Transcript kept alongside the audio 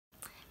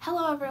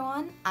Hello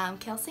everyone, I'm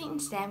Kelsey and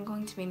today I'm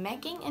going to be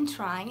making and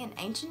trying an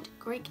ancient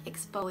Greek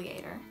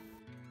exfoliator.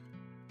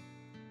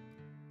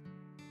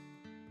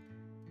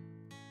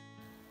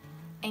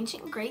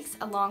 Ancient Greeks,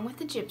 along with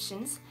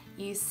Egyptians,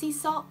 used sea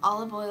salt,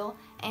 olive oil,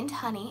 and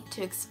honey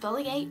to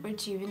exfoliate,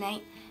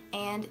 rejuvenate,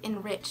 and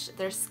enrich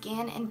their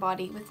skin and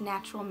body with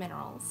natural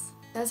minerals.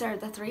 Those are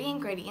the three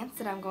ingredients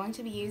that I'm going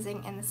to be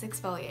using in this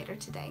exfoliator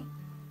today.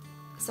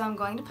 So I'm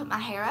going to put my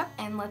hair up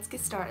and let's get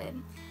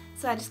started.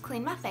 So I just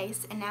cleaned my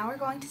face and now we're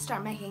going to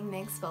start making the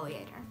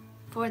exfoliator.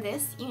 For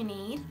this you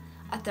need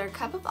a 1/3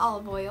 cup of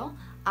olive oil.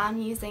 I'm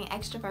using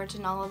extra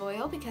virgin olive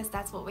oil because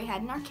that's what we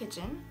had in our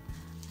kitchen.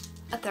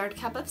 A 1/3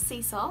 cup of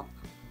sea salt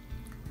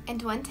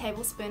and 1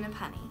 tablespoon of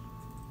honey.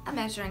 A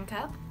measuring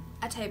cup,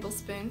 a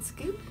tablespoon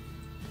scoop,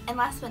 and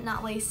last but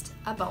not least,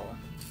 a bowl.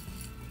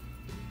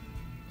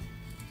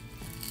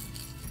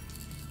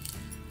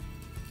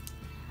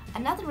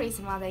 Another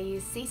reason why they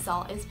use sea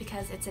salt is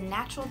because it's a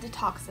natural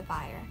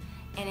detoxifier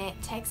and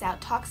it takes out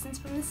toxins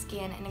from the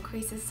skin and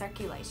increases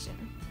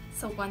circulation.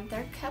 So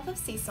 1/3 cup of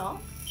sea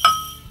salt,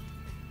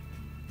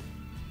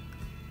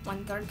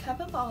 1/3 cup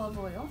of olive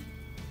oil,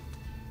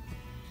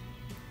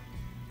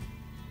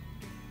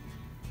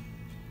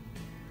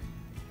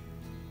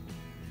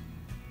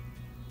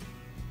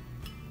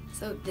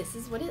 so this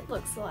is what it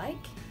looks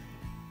like.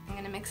 I'm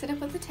going to mix it up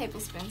with a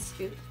tablespoon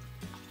scoop.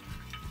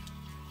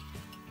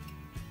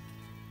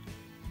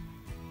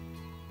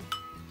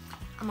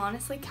 I'm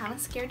honestly kind of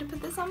scared to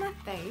put this on my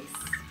face.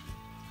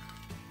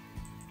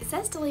 It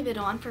says to leave it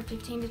on for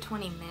 15 to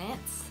 20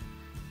 minutes,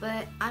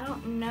 but I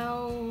don't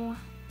know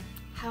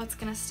how it's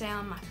gonna stay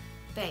on my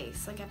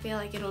face. Like, I feel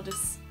like it'll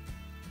just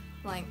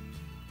like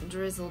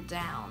drizzle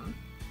down.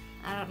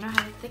 I don't know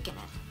how to thicken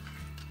it.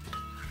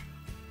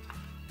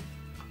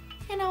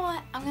 You know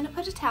what? I'm gonna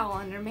put a towel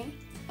under me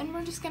and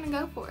we're just gonna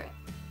go for it.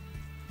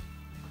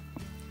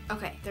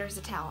 Okay, there's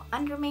a towel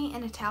under me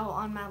and a towel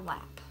on my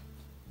lap.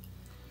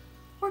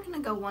 We're going to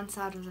go one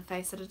side of the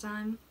face at a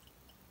time.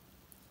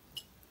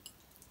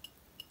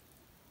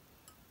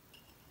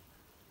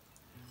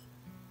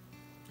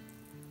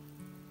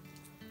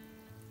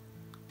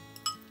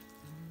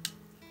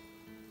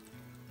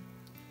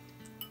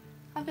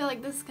 I feel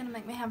like this is going to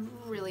make me have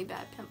really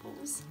bad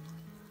pimples.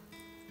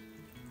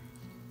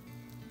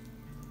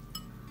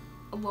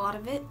 A lot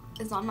of it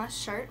is on my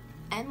shirt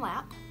and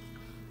lap.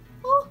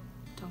 Ooh,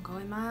 don't go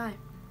in my eye.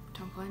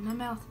 Don't go in my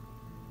mouth.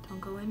 Don't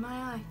go in my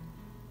eye.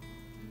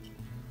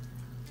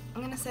 I'm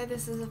gonna say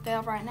this is a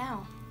fail right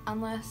now,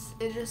 unless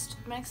it just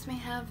makes me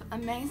have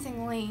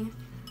amazingly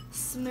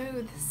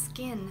smooth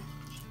skin.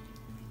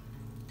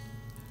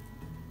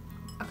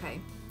 Okay,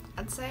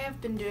 I'd say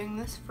I've been doing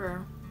this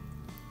for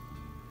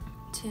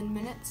 10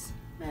 minutes,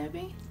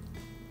 maybe.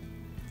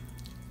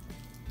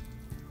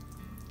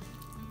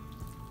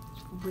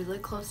 It's really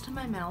close to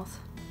my mouth.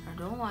 I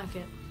don't like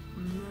it.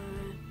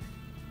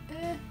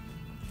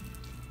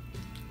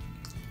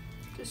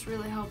 Just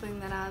really hoping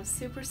that I have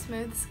super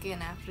smooth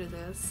skin after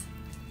this.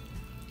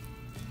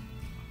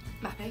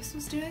 My face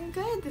was doing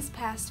good this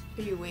past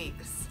few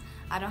weeks.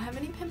 I don't have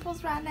any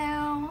pimples right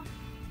now,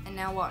 and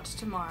now watch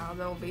tomorrow.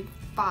 There will be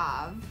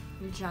 5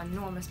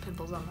 ginormous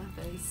pimples on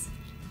my face.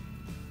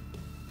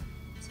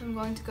 So I'm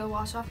going to go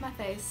wash off my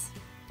face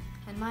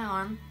and my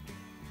arm.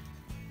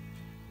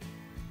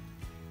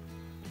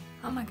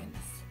 Oh my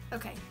goodness.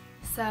 Okay,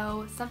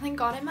 so something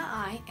got in my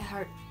eye. It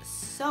hurt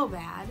so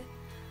bad.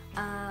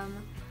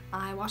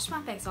 I washed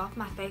my face off.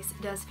 My face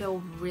does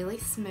feel really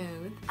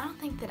smooth. I don't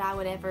think that I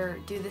would ever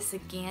do this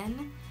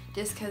again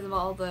just because of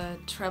all the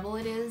trouble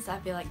it is. I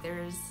feel like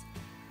there's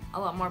a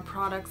lot more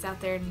products out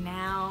there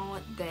now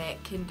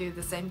that can do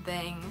the same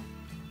thing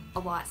a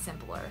lot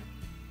simpler.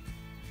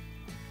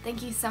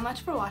 Thank you so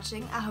much for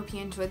watching. I hope you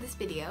enjoyed this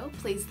video.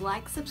 Please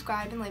like,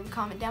 subscribe, and leave a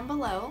comment down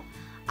below.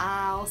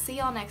 I'll see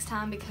y'all next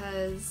time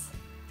because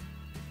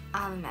I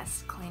have a mess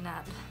to clean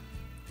up.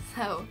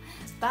 So,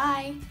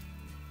 bye!